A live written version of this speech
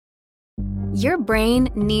Your brain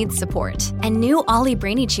needs support, and new Ollie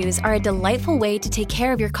Brainy Chews are a delightful way to take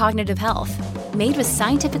care of your cognitive health. Made with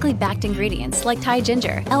scientifically backed ingredients like Thai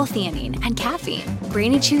ginger, L-theanine, and caffeine,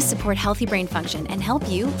 Brainy Chews support healthy brain function and help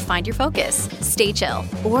you find your focus, stay chill,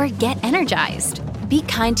 or get energized. Be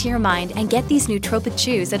kind to your mind and get these nootropic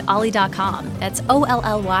chews at ollie.com. That's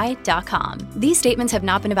OLLY.com. These statements have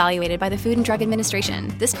not been evaluated by the Food and Drug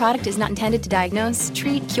Administration. This product is not intended to diagnose,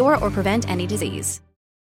 treat, cure, or prevent any disease.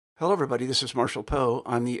 Hello, everybody. This is Marshall Poe.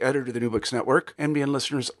 I'm the editor of the New Books Network. NBN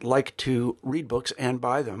listeners like to read books and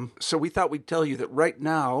buy them. So we thought we'd tell you that right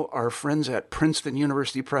now, our friends at Princeton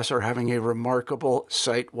University Press are having a remarkable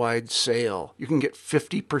site-wide sale. You can get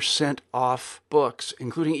 50% off books,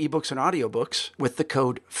 including ebooks and audiobooks, with the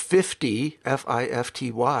code 50,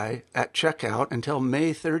 F-I-F-T-Y, at checkout until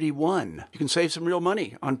May 31. You can save some real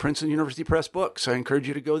money on Princeton University Press books. I encourage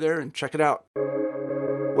you to go there and check it out.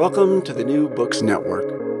 Welcome to the New Books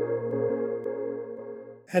Network.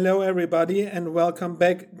 Hello, everybody, and welcome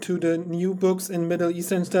back to the New Books in Middle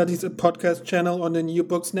Eastern Studies, a podcast channel on the New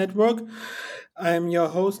Books Network. I am your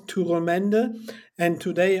host, Turul Mende, and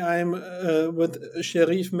today I'm with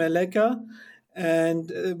Sherif Meleka. And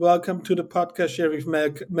welcome to the podcast, Sherif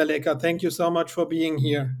Meleka. Thank you so much for being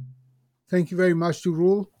here. Thank you very much,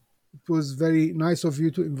 Turul. It was very nice of you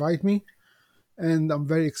to invite me, and I'm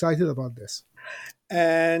very excited about this.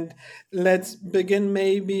 And let's begin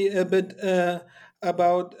maybe a bit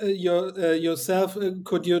about yourself.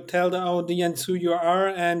 Could you tell the audience who you are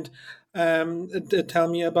and tell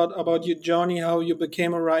me about your journey, how you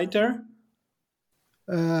became a writer?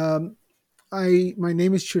 My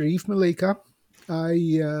name is Sherif Meleka.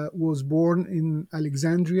 I was born in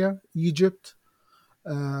Alexandria, Egypt,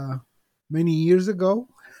 many years ago.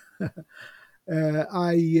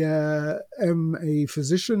 I am a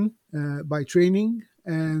physician by training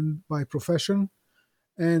and by profession.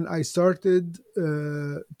 And I started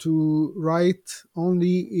to write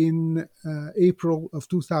only in April of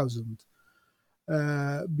 2000.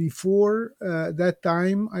 Before that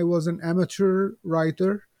time, I was an amateur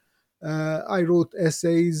writer. I wrote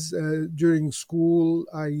essays during school.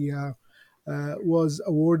 I was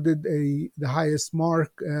awarded the highest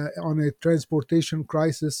mark on a transportation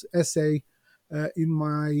crisis essay in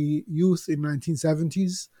my youth in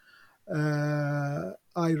 1970s.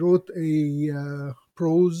 I wrote a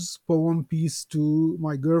prose poem piece to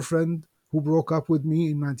my girlfriend who broke up with me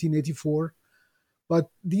in 1984. But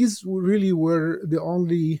these really were the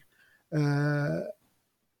only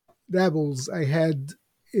dabbles I had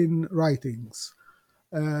in writings.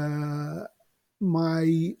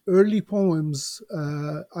 My early poems,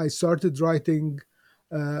 I started writing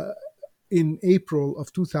in April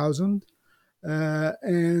of 2000.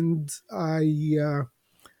 And I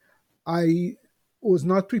was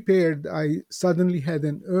not prepared. I suddenly had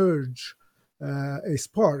an urge, a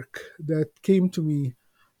spark that came to me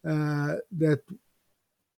that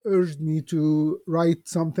urged me to write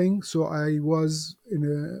something. So I was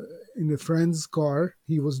in a friend's car.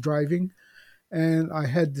 He was driving, and I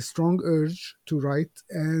had the strong urge to write.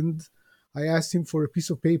 And I asked him for a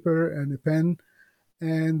piece of paper and a pen,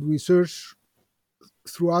 and we searched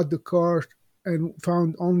throughout the car and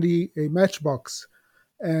found only a matchbox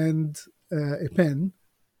and a pen.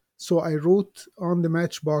 So I wrote on the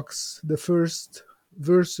matchbox the first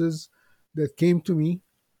verses that came to me,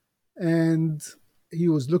 and he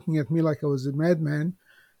was looking at me like I was a madman.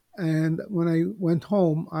 And when I went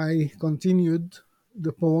home, I continued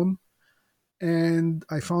the poem, and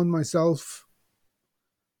I found myself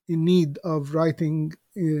in need of writing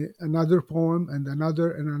another poem and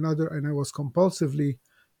another and another, and I was compulsively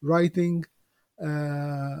writing,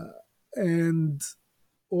 and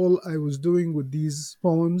all I was doing with these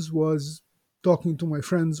poems was talking to my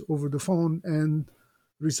friends over the phone and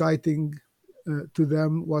reciting to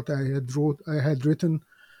them what I had written,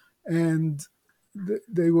 and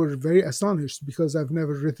they were very astonished because I've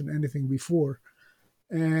never written anything before,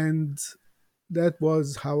 and that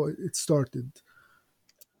was how it started.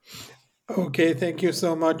 Okay, thank you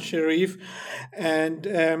so much, Sherif. And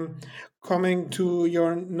coming to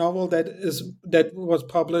your novel that was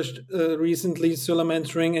published recently,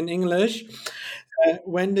 Suleiman's Ring in English.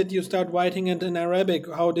 When did you start writing it in Arabic?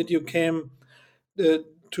 How did you came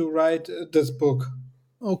to write this book?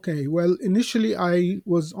 Okay, well, initially I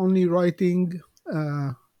was only writing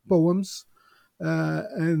poems,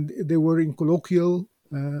 and they were in colloquial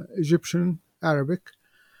Egyptian Arabic.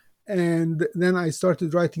 And then I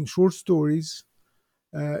started writing short stories.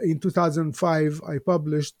 In 2005, I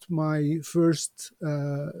published my first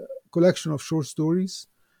collection of short stories.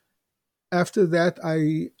 After that,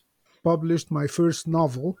 I published my first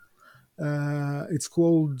novel, It's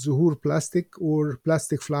called Zuhur Plastic or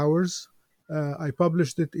Plastic Flowers. I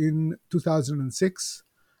published it in 2006.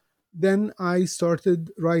 Then I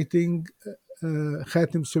started writing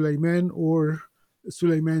Khatim Suleiman or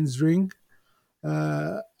Suleiman's Ring.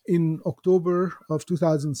 In October of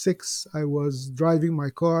 2006, I was driving my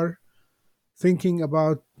car, thinking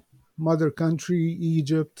about mother country,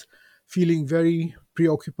 Egypt, feeling very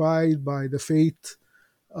preoccupied by the fate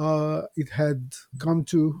it had come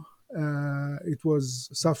to. It was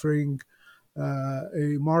suffering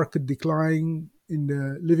a marked decline in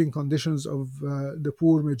the living conditions of the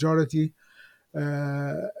poor majority.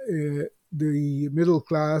 The middle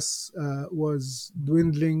class was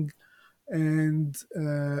dwindling, and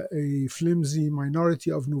a flimsy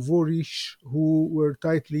minority of nouveau riche who were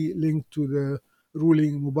tightly linked to the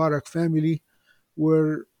ruling Mubarak family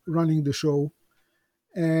were running the show.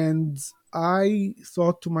 And I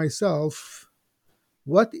thought to myself,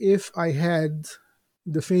 what if I had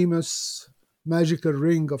the famous magical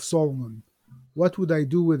ring of Solomon? What would I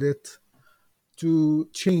do with it to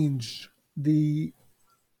change the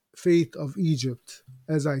fate of Egypt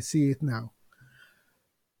as I see it now?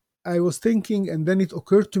 I was thinking, and then it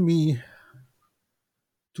occurred to me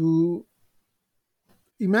to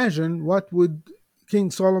imagine what would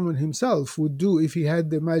King Solomon himself would do if he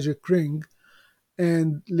had the magic ring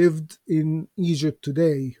and lived in Egypt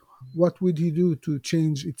today. What would he do to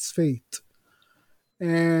change its fate?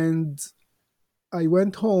 And I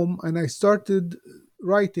went home and I started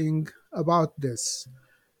writing about this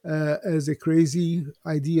as a crazy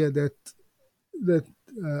idea that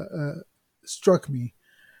struck me.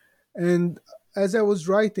 And as I was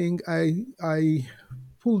writing, I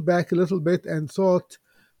pulled back a little bit and thought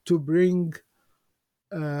to bring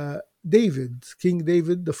King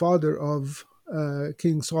David, the father of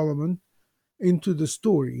King Solomon, into the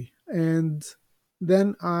story. And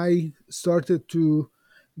then I started to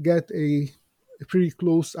get a pretty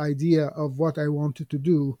close idea of what I wanted to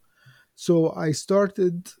do. So I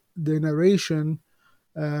started the narration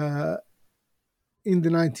in the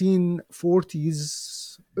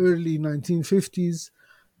 1940s, early 1950s,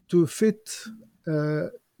 to fit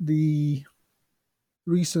the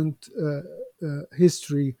recent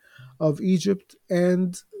history of Egypt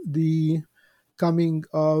and the coming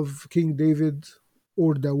of King David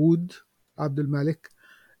or Dawood, Abdul Malik,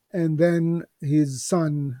 and then his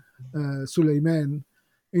son Suleiman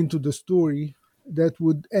into the story that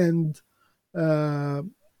would end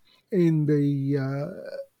in the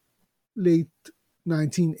late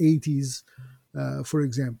 1980s, for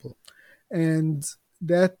example. And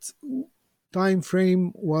that time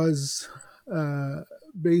frame was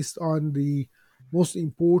based on the most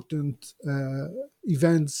important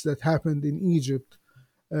events that happened in Egypt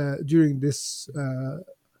during this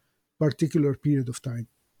particular period of time.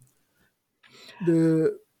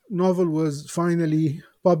 The novel was finally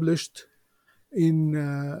published in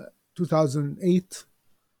 2008,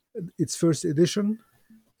 its first edition,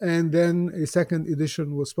 and then a second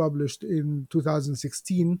edition was published in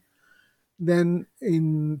 2016. Then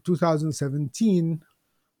in 2017,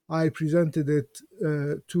 I presented it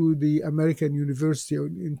to the American University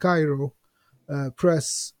in Cairo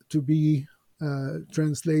press to be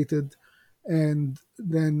translated, and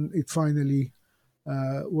then it finally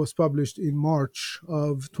was published in March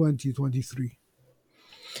of 2023.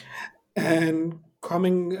 And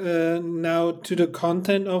coming now to the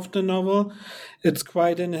content of the novel, it's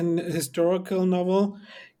quite an historical novel.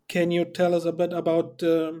 Can you tell us a bit about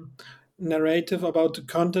the narrative, about the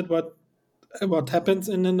content, what happens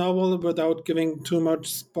in the novel without giving too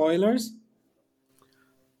much spoilers?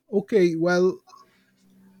 Okay, well,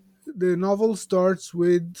 the novel starts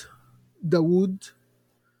with Dawood,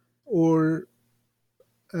 or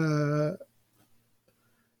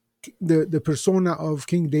the persona of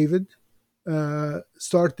King David,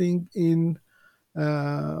 starting in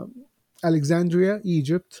Alexandria,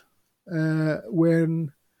 Egypt,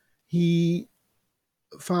 when he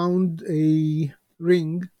found a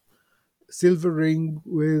ring, silver ring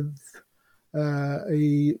with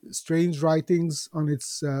a strange writings on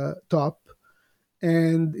its top,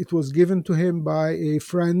 and it was given to him by a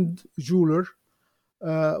friend jeweler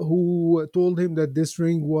who told him that this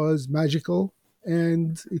ring was magical,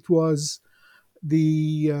 and it was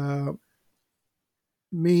the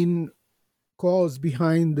main cause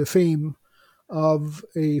behind the fame of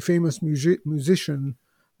a famous musician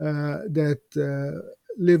that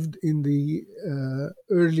lived in the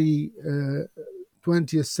early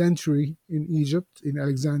 20th century in Egypt, in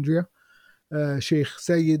Alexandria, Sheikh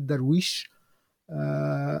Sayyid Darwish.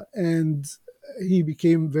 And he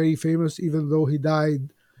became very famous, even though he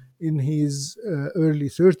died in his early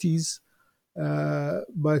 30s.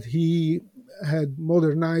 but he had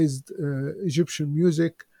modernized Egyptian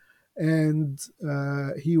music, and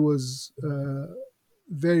he was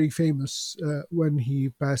very famous when he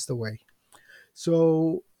passed away.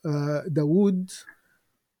 So Dawood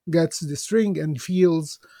gets the string and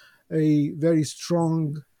feels a very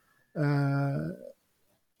strong uh,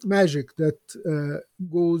 magic that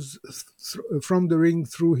goes from the ring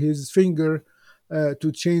through his finger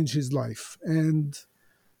to change his life. And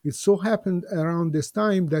it so happened around this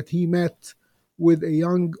time that he met with a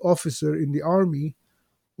young officer in the army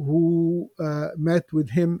who met with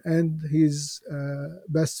him and his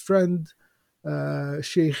best friend,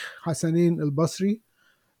 Sheikh Hassanin al Basri,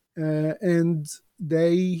 and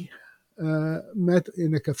they met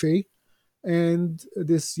in a cafe. And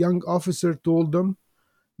this young officer told them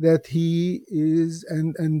that he is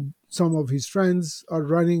and some of his friends are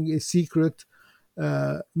running a secret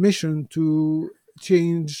mission to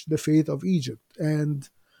change the fate of Egypt. And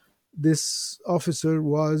this officer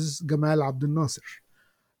was Gamal Abdel Nasser.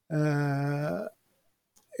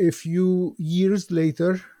 A few years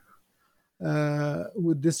later,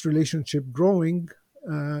 with this relationship growing,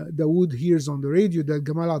 Dawood hears on the radio that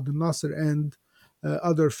Gamal Abdel Nasser and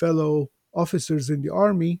other fellow officers in the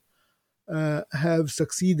army have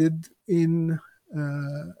succeeded in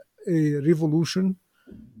a revolution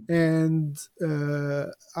and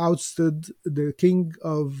ousted the king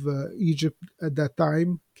of Egypt at that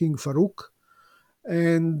time, King Farouk.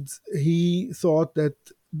 And he thought that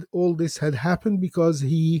all this had happened because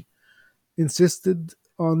he insisted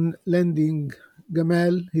on lending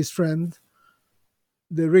Gamal, his friend,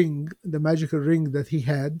 the ring, the magical ring that he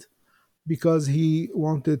had, because he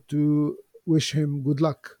wanted to wish him good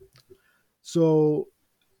luck. So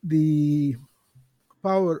the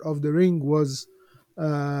power of the ring was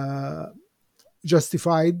uh,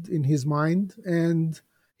 justified in his mind, and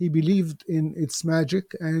he believed in its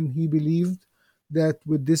magic, and he believed that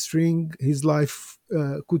with this ring his life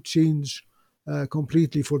could change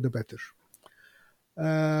completely for the better.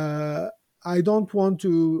 I don't want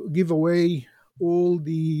to give away all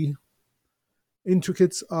the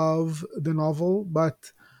intricacies of the novel,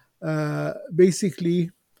 but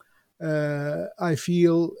basically I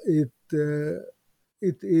feel it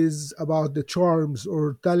is about the charms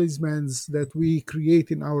or talismans that we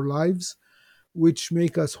create in our lives, which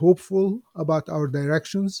make us hopeful about our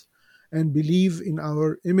directions and believe in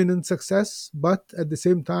our imminent success, but at the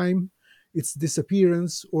same time, its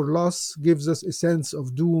disappearance or loss gives us a sense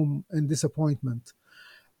of doom and disappointment.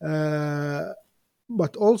 Uh,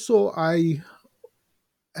 but also, I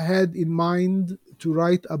had in mind to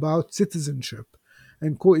write about citizenship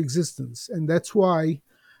and coexistence, and that's why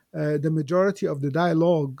the majority of the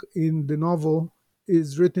dialogue in the novel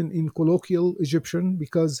is written in colloquial Egyptian,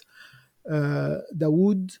 because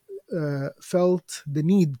Dawood felt the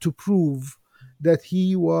need to prove that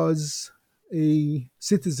he was a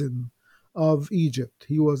citizen of Egypt.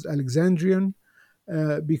 He was Alexandrian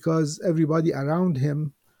because everybody around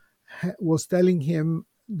him was telling him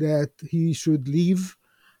that he should leave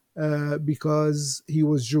because he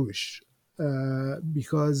was Jewish,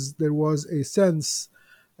 because there was a sense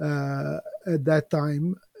at that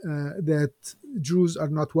time that Jews are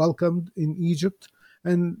not welcomed in Egypt,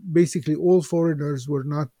 and basically all foreigners were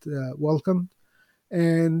not welcomed.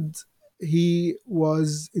 And he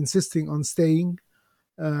was insisting on staying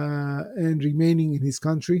and remaining in his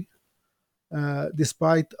country,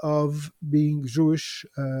 despite of being Jewish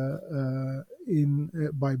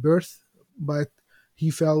by birth. But he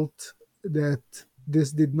felt that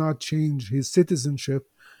this did not change his citizenship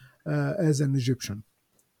as an Egyptian.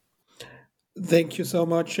 Thank you so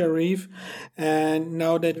much, Sherif. And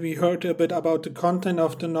now that we heard a bit about the content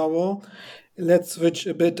of the novel, let's switch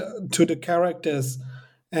a bit to the characters.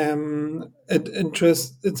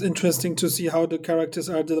 It's interesting to see how the characters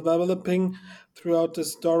are developing throughout the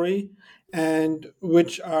story, and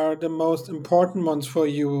which are the most important ones for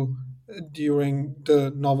you during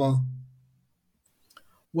the novel.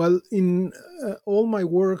 Well, in all my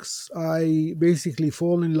works, I basically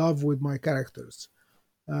fall in love with my characters.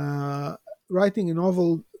 Uh, Writing a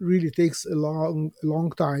novel really takes a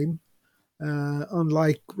long time,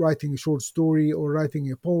 unlike writing a short story or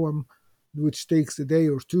writing a poem, which takes a day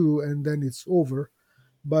or two and then it's over.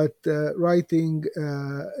 But writing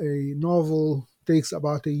a novel takes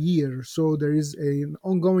about a year, so there is an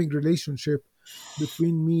ongoing relationship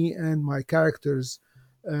between me and my characters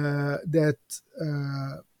that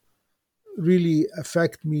really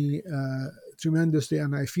affect me tremendously,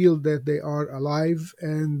 and I feel that they are alive,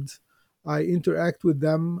 and I interact with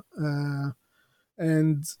them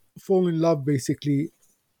and fall in love basically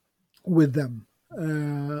with them.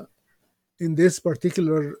 in this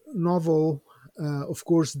particular novel, of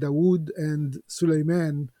course, Dawood and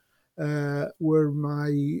Suleiman were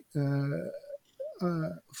my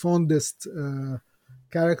fondest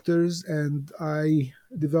characters, and I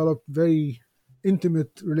developed very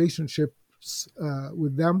intimate relationships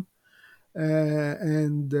with them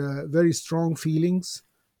and very strong feelings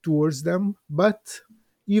towards them. But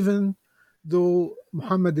even though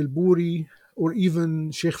Muhammad al-Buri or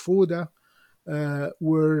even Sheikh Foda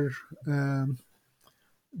were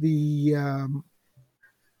the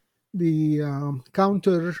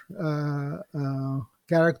counter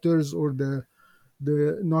characters, or the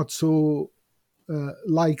not so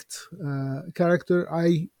liked character,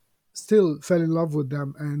 I still fell in love with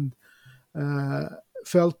them and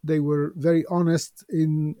felt they were very honest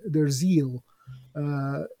in their zeal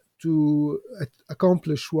to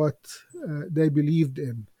accomplish what they believed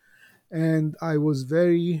in. And I was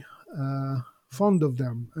very fond of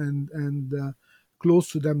them and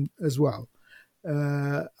close to them as well.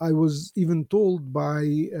 I was even told by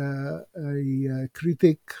a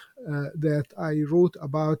critic that I wrote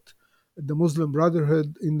about the Muslim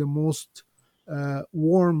Brotherhood in the most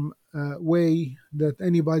warm way that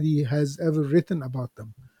anybody has ever written about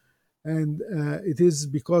them. And it is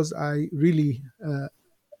because I really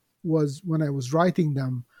when I was writing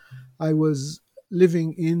them, I was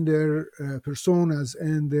living in their personas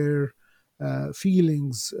and their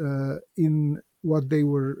feelings in what they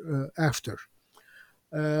were after.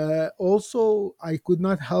 Also, I could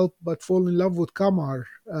not help but fall in love with Kamar,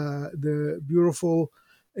 the beautiful,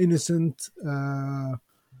 innocent,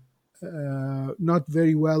 not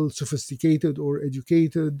very well sophisticated or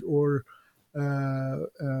educated, or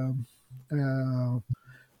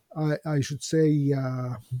I should say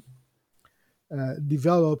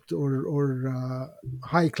developed or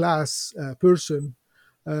high class person.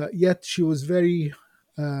 Yet she was very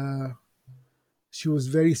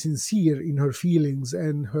sincere in her feelings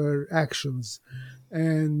and her actions,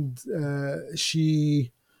 and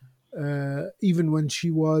she even when she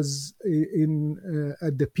was in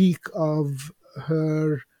at the peak of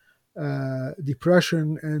her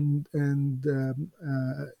depression and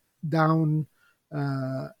down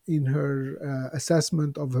in her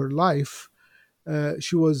assessment of her life,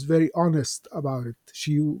 she was very honest about it.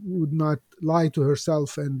 She would not lie to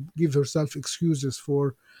herself and give herself excuses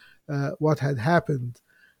for what had happened,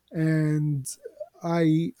 and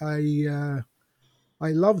I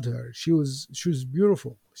loved her. She was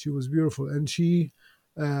beautiful. She was beautiful, and she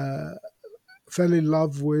fell in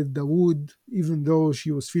love with Dawood, even though she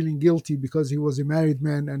was feeling guilty because he was a married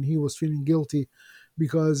man, and he was feeling guilty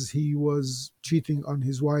because he was cheating on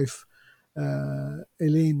his wife,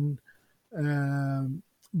 Elaine.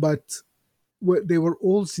 But they were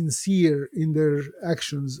all sincere in their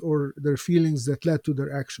actions or their feelings that led to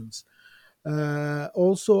their actions.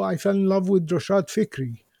 Also, I fell in love with Rashad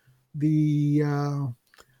Fikri, the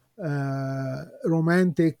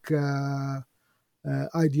romantic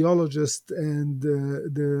ideologist and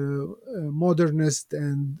the modernist,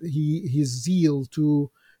 and his zeal to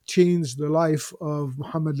change the life of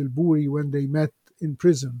Muhammad al-Buri when they met in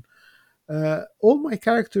prison. All my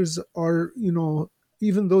characters are,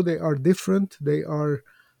 even though they are different, they are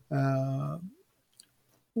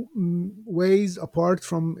ways apart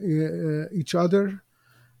from each other.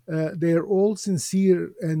 They are all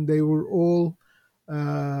sincere, and they were all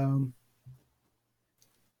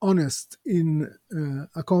honest in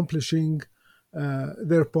accomplishing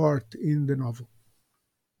their part in the novel.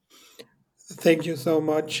 Thank you so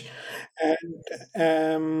much.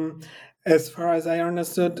 And as far as I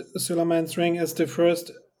understood, Suleiman's Ring is the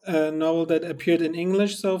first novel that appeared in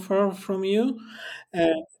English so far from you.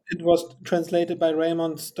 It was translated by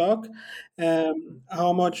Raymond Stock.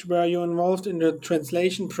 How much were you involved in the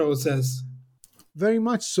translation process? Very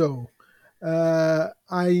much so.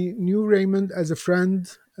 I knew Raymond as a friend.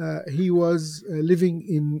 He was living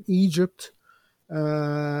in Egypt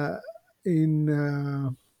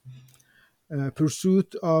in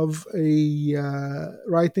pursuit of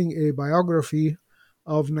writing a biography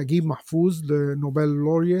of Naguib Mahfouz, the Nobel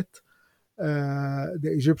laureate,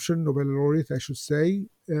 the Egyptian Nobel laureate, I should say.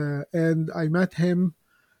 And I met him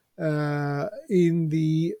in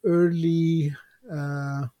the early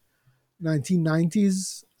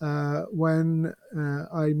 1990s when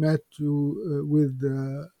I met with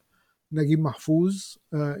Naguib Mahfouz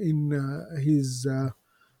in his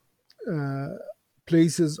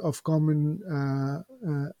places of common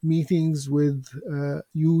meetings with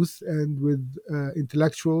youth and with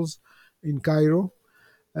intellectuals in Cairo.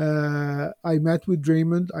 I met with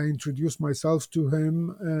Raymond. I introduced myself to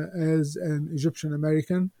him as an Egyptian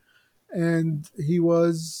American, and he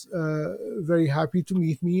was very happy to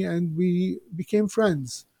meet me, and we became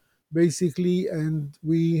friends, basically. And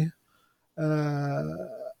uh,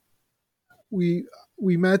 we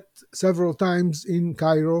we met several times in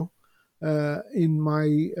Cairo, in my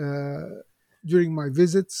during my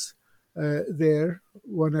visits there,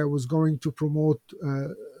 when I was going to promote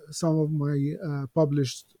some of my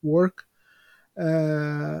published work.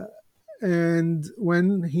 Uh, and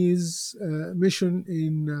when his mission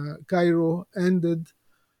in Cairo ended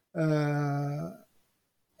uh,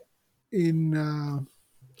 in,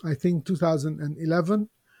 I think, 2011,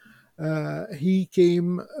 he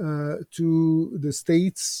came to the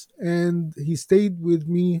States, and he stayed with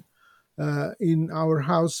me in our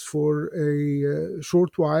house for a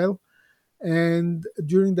short while. And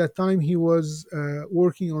during that time, he was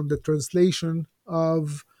working on the translation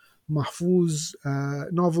of Mahfouz's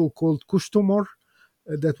novel called Kushtomor,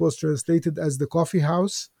 that was translated as The Coffee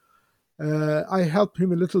House. I helped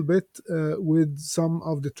him a little bit with some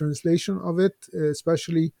of the translation of it,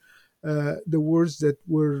 especially the words that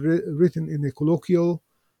were written in a colloquial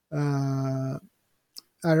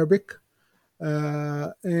Arabic.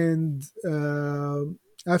 And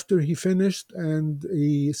after he finished and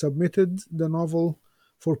he submitted the novel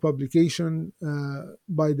for publication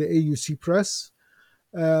by the AUC Press,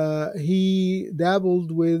 he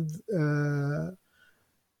dabbled with the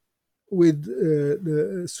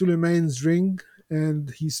Suleiman's ring,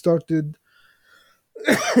 and he started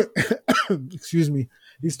excuse me,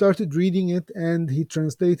 he started reading it, and he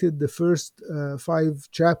translated the first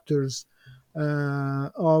 5 chapters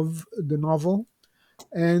of the novel.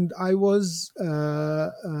 And I was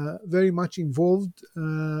very much involved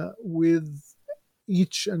with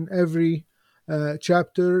each and every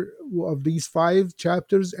chapter of these 5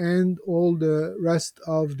 chapters, and all the rest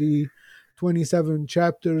of the 27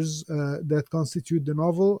 chapters that constitute the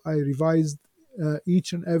novel. I revised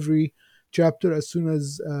each and every chapter as soon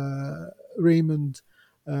as Raymond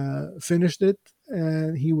finished it,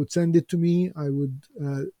 and he would send it to me. I would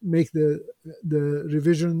make the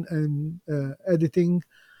revision and editing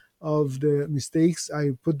of the mistakes.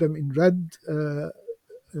 I put them in red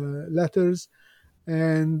letters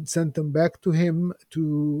and sent them back to him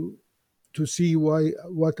to see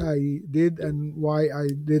what I did and why I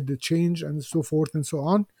did the change, and so forth and so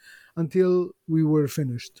on, until we were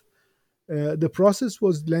finished. The process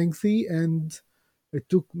was lengthy, and it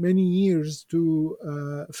took many years to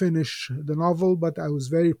finish the novel, but I was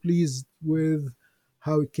very pleased with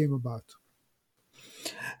how it came about.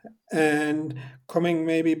 And coming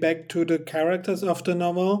maybe back to the characters of the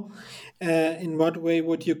novel, in what way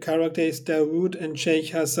would you characterize Dawood and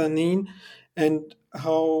Sheikh Hassanin, and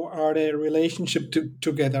how are their relationship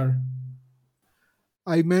together?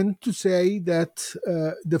 I meant to say that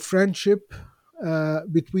the friendship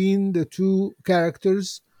between the two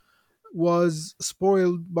characters was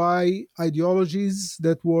spoiled by ideologies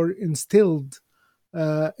that were instilled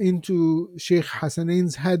into Sheikh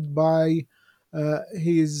Hassanin's head by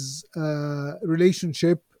his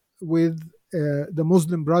relationship with the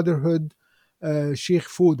Muslim Brotherhood, Sheikh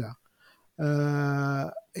Fouda.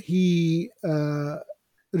 He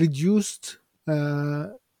reduced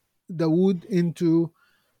Dawood into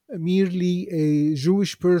merely a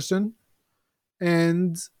Jewish person,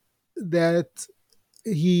 and that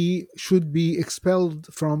he should be expelled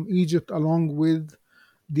from Egypt along with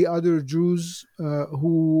the other Jews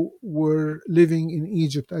who were living in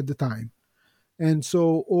Egypt at the time. And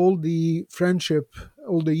so all the friendship,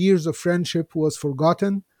 all the years of friendship was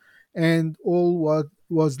forgotten, and all what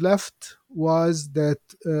was left was that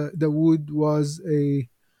Dawood was a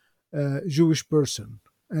Jewish person,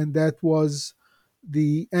 and that was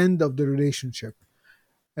the end of the relationship.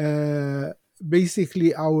 Uh,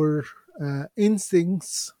 Basically, our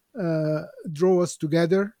instincts draw us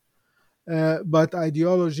together, but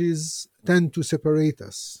ideologies tend to separate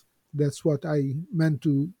us. That's what I meant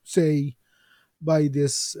to say by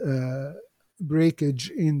this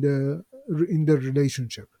breakage in the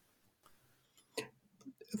relationship.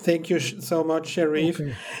 Thank you so much, Sherif.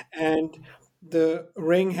 Okay. And the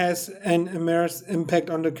ring has an immense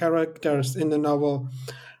impact on the characters in the novel.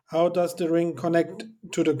 How does the ring connect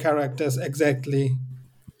to the characters exactly?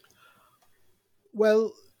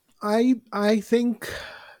 Well, I think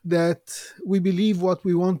that we believe what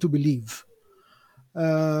we want to believe.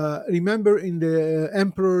 Remember in the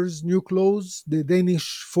Emperor's New Clothes, the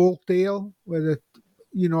Danish folk tale, where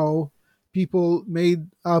people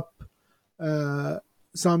made up uh,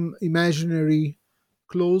 some imaginary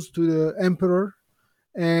clothes to the emperor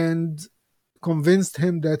and convinced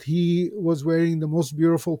him that he was wearing the most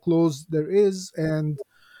beautiful clothes there is, and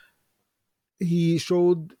he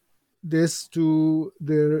showed this to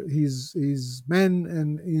his men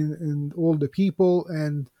and all the people,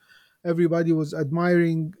 and everybody was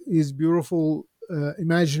admiring his beautiful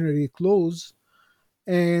imaginary clothes.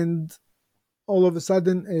 And all of a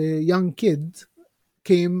sudden, a young kid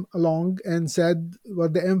came along and said, "Well,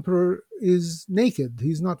 the emperor is naked.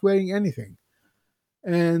 He's not wearing anything."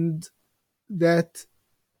 And that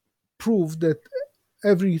proved that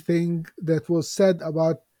everything that was said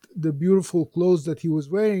about the beautiful clothes that he was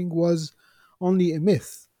wearing was only a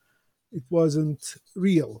myth. It wasn't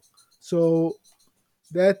real. So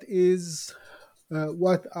that is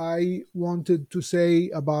what I wanted to say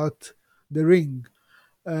about the ring.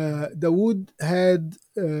 Dawood had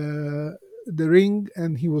the ring,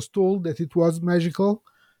 and he was told that it was magical,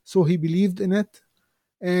 so he believed in it.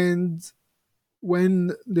 And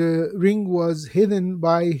when the ring was hidden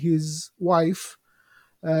by his wife,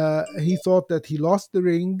 he thought that he lost the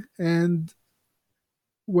ring, and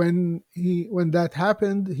when that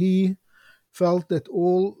happened, he felt that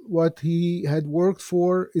all what he had worked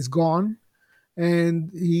for is gone,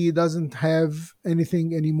 and he doesn't have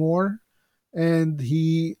anything anymore, and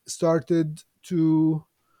he started to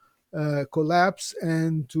collapse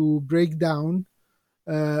and to break down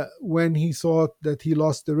when he thought that he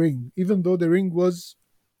lost the ring, even though the ring was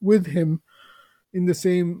with him in the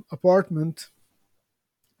same apartment,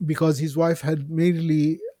 because his wife had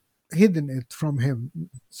merely hidden it from him.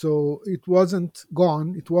 So it wasn't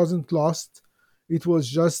gone, it wasn't lost, it was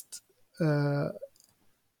just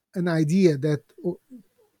an idea that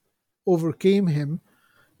overcame him,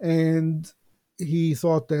 and he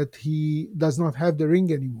thought that he does not have the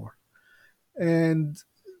ring anymore. And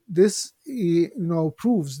this,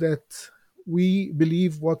 proves that we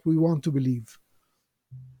believe what we want to believe.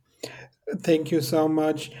 Thank you so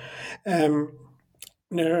much.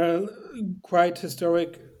 There are quite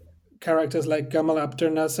historic characters like Gamal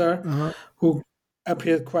Abdel Nasser, Uh-huh. who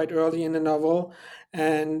appeared quite early in the novel,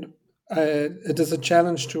 and it is a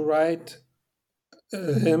challenge to write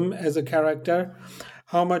him as a character.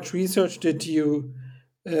 How much research did you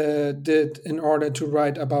did in order to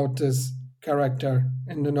write about this character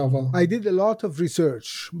in the novel? I did a lot of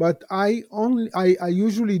research, but I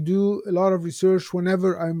usually do a lot of research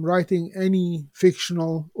whenever I'm writing any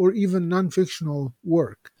fictional or even non-fictional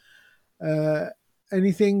work. Uh,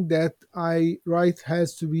 Anything that I write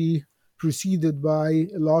has to be preceded by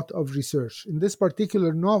a lot of research. In this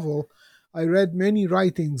particular novel, I read many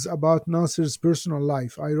writings about Nasser's personal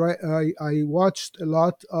life. I watched a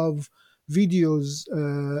lot of videos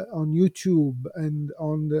on YouTube and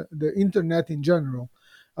on the internet in general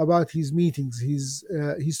about his meetings,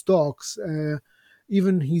 his talks,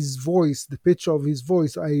 even his voice, the pitch of his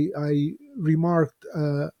voice. I remarked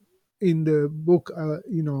in the book,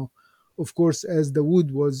 of course, as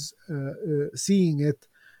Dawood was seeing it,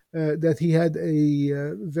 that he had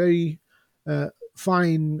a very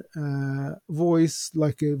fine voice,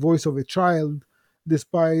 like a voice of a child,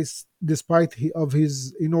 despite of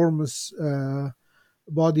his enormous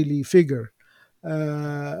bodily figure.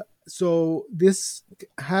 So this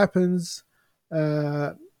happens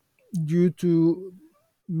uh, due to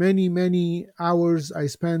many hours I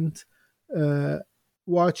spent uh,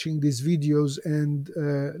 watching these videos and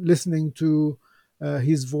listening to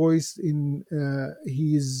his voice in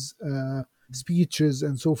his speeches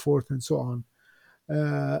and so forth and so on.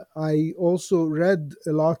 I also read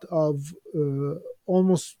a lot of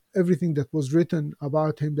almost everything that was written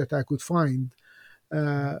about him that I could find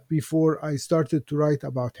before I started to write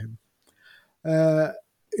about him.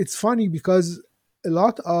 It's funny because a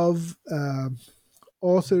lot of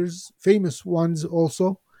authors, famous ones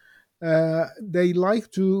also, they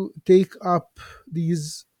like to take up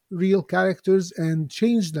these real characters and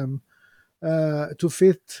change them to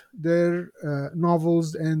fit their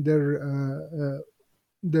novels and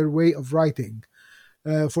their way of writing.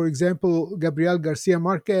 For example, Gabriel Garcia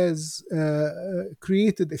Marquez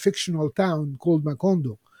created a fictional town called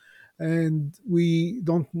Macondo, and we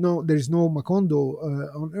don't know, there's no Macondo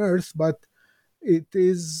on Earth, but it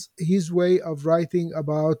is his way of writing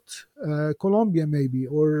about Colombia, maybe,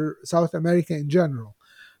 or South America in general.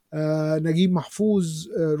 Naguib Mahfouz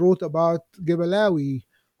wrote about Gebelawi,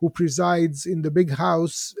 who presides in the big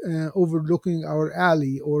house overlooking our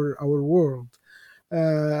alley or our world.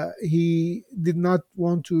 He did not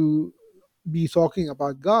want to be talking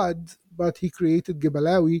about God, but he created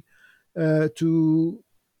Gebelawi to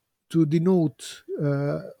denote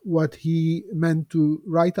what he meant to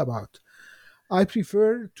write about. I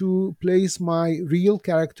prefer to place my real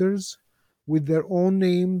characters with their own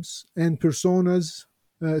names and personas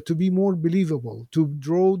to be more believable, to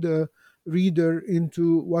draw the reader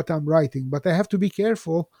into what I'm writing. But I have to be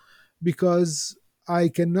careful because I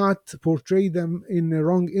cannot portray them in a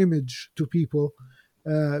wrong image to people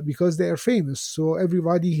because they are famous. So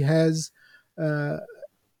everybody has uh,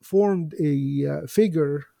 formed a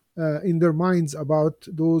figure in their minds about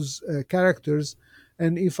those characters.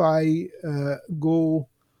 And if I go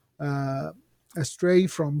uh, astray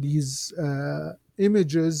from these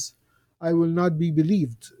images, I will not be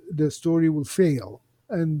believed. The story will fail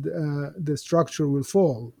and the structure will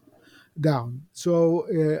fall down. So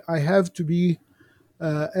I have to be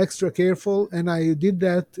extra careful, and I did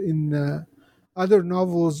that in other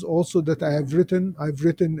novels also that I have written. I've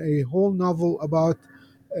written a whole novel about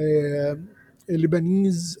a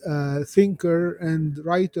Lebanese thinker and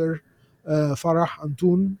writer, Farah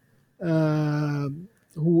Antoun, uh,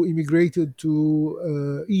 who immigrated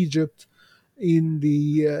to Egypt in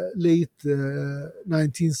the late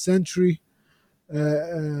 19th century. Uh,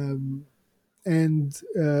 um, and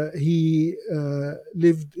he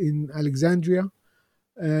lived in Alexandria.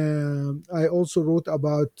 I also wrote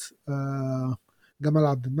about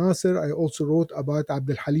Gamal Abdel Nasser. I also wrote about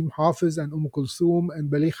Abdel Halim Hafiz and Kulthum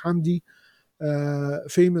and Balik Hamdi,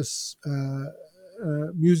 famous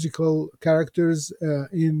musical characters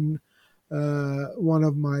in one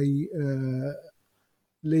of my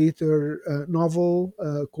later novel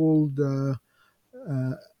called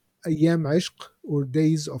Ayyam Ishq, or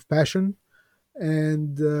Days of Passion.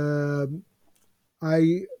 And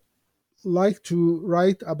I like to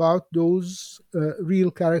write about those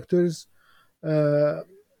real characters, uh,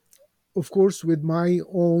 of course, with my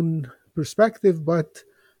own perspective, but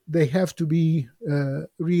they have to be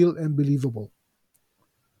real and believable.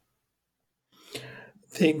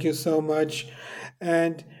 Thank you so much.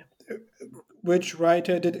 And which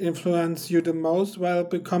writer did influence you the most while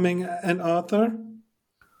becoming an author?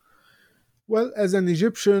 Well, as an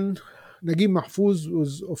Egyptian, Naguib Mahfouz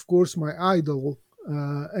was, of course, my idol.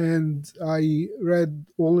 And I read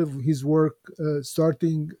all of his work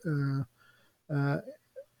starting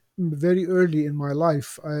very early in my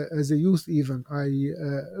life. As a youth, even, I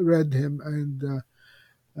read him. And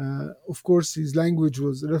of course, his language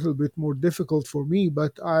was a little bit more difficult for me,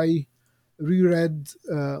 but I reread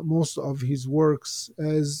most of his works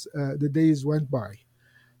as the days went by.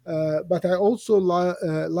 But I also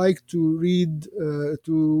like to read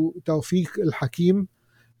to Tawfiq al-Hakim,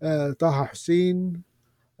 Taha Hussein,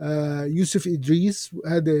 Yusuf Idris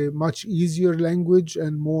had a much easier language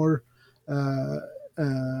and uh,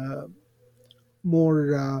 uh,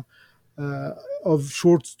 more of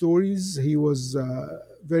short stories. He was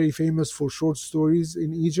very famous for short stories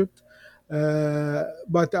in Egypt.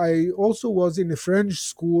 But I also was in a French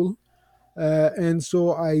school, and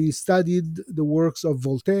so I studied the works of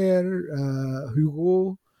Voltaire,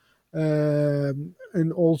 Hugo,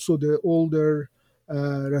 and also the older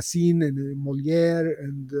Racine and Molière,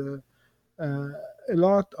 and a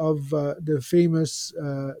lot of the famous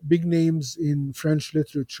big names in French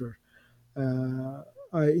literature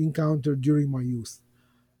I encountered during my youth.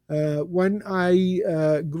 When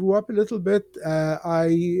I grew up a little bit,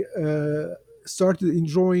 I started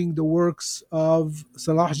enjoying the works of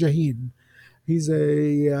Salah Jahin. He's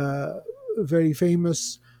a very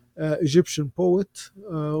famous Egyptian poet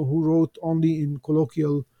who wrote only in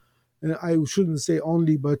colloquial, I shouldn't say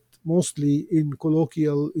only, but mostly in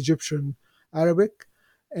colloquial Egyptian Arabic.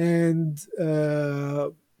 And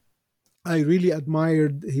I really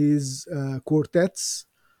admired his quartets.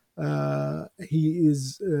 He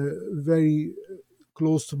is very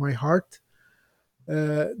close to my heart.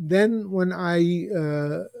 Then, when I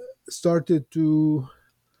started to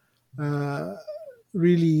uh,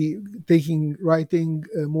 really taking writing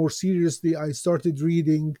more seriously, I started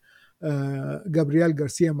reading Gabriel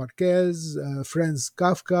Garcia Marquez, Franz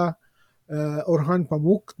Kafka, Orhan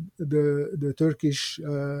Pamuk, the Turkish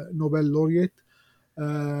Nobel laureate.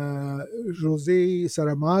 Jose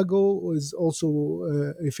Saramago is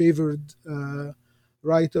also a favored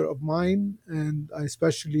writer of mine, and I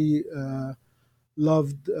especially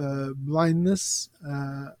loved Blindness.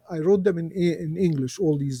 I wrote them in English,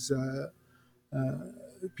 all these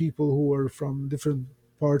people who were from different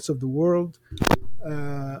parts of the world.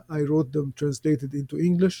 I wrote them translated into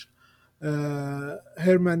English.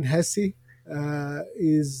 Hermann Hesse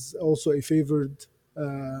is also a favored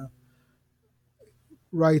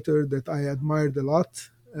writer that I admired a lot,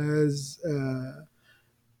 as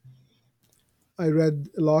I read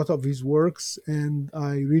a lot of his works and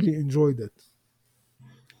I really enjoyed it.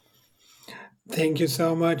 Thank you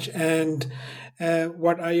so much. And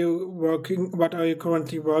what are you working? What are you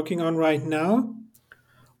currently working on right now?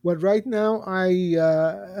 Well, right now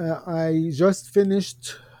I just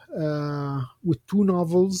finished with two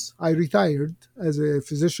novels. I retired as a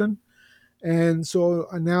physician, And so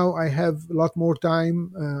now I have a lot more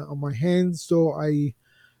time on my hands. So I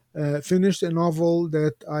finished a novel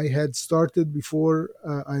that I had started before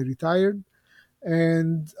I retired,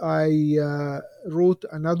 and I wrote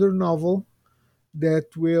another novel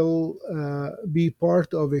that will be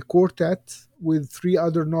part of a quartet with three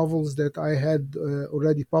other novels that I had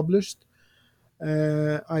already published.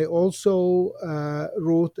 I also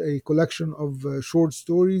wrote a collection of short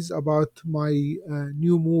stories about my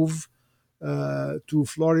new move to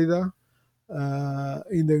Florida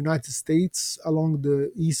in the United States along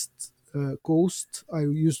the East Coast. I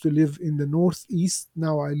used to live in the Northeast.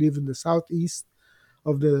 Now I live in the Southeast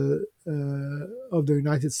of the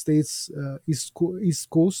United States East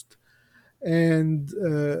Coast, and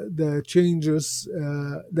the changes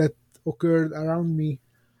that occurred around me,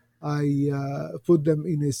 I put them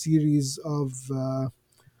in a series of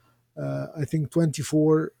I think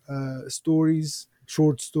 24 stories,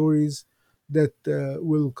 short stories that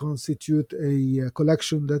will constitute a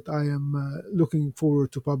collection that I am looking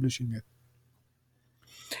forward to publishing it.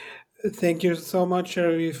 Thank you so much,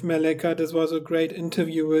 Sherif Meleka. This was a great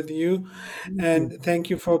interview with you. And thank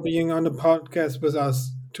you for being on the podcast with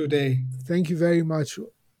us today. Thank you very much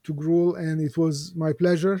to Gruel, and it was my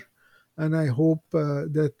pleasure. And I hope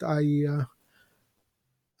that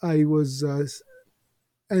I was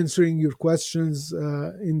answering your questions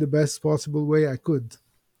in the best possible way I could.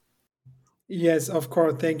 Yes, of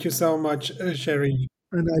course. Thank you so much, Sherif.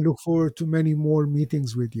 And I look forward to many more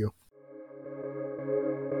meetings with you.